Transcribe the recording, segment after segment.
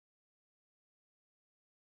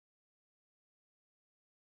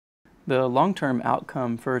The long-term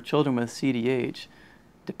outcome for children with CDH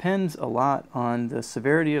depends a lot on the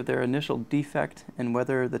severity of their initial defect and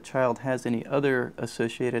whether the child has any other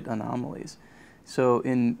associated anomalies. So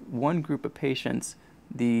in one group of patients,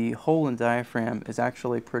 the hole in the diaphragm is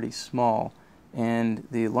actually pretty small and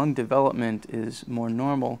the lung development is more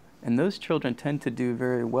normal, and those children tend to do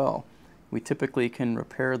very well. We typically can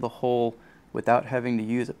repair the hole without having to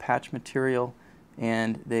use a patch material,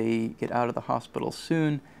 and they get out of the hospital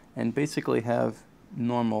soon and basically have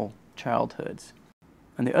normal childhoods.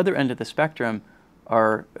 On the other end of the spectrum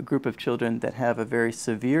are a group of children that have a very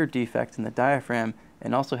severe defect in the diaphragm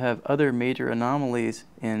and also have other major anomalies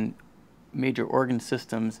in major organ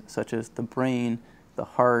systems such as the brain, the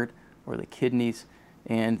heart, or the kidneys,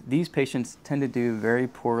 and these patients tend to do very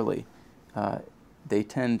poorly. They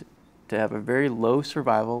tend to have a very low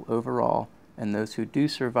survival overall, and those who do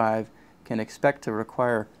survive can expect to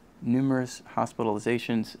require numerous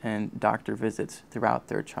hospitalizations and doctor visits throughout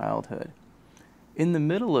their childhood. In the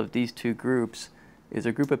middle of these two groups is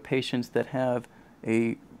a group of patients that have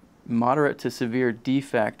a moderate to severe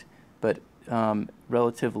defect, but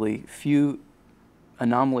relatively few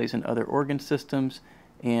anomalies in other organ systems,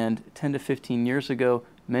 and 10 to 15 years ago,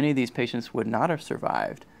 many of these patients would not have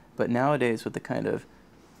survived, but nowadays with the kind of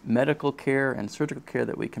medical care and surgical care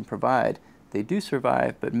that we can provide, they do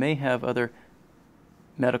survive, but may have other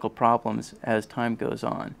medical problems as time goes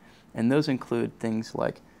on. And those include things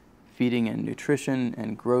like feeding and nutrition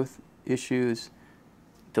and growth issues,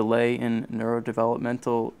 delay in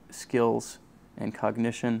neurodevelopmental skills and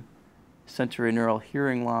cognition, sensorineural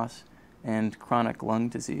hearing loss, and chronic lung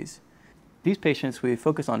disease. These patients we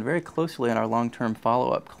focus on very closely in our long-term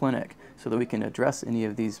follow-up clinic so that we can address any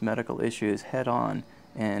of these medical issues head-on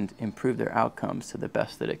and improve their outcomes to the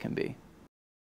best that it can be.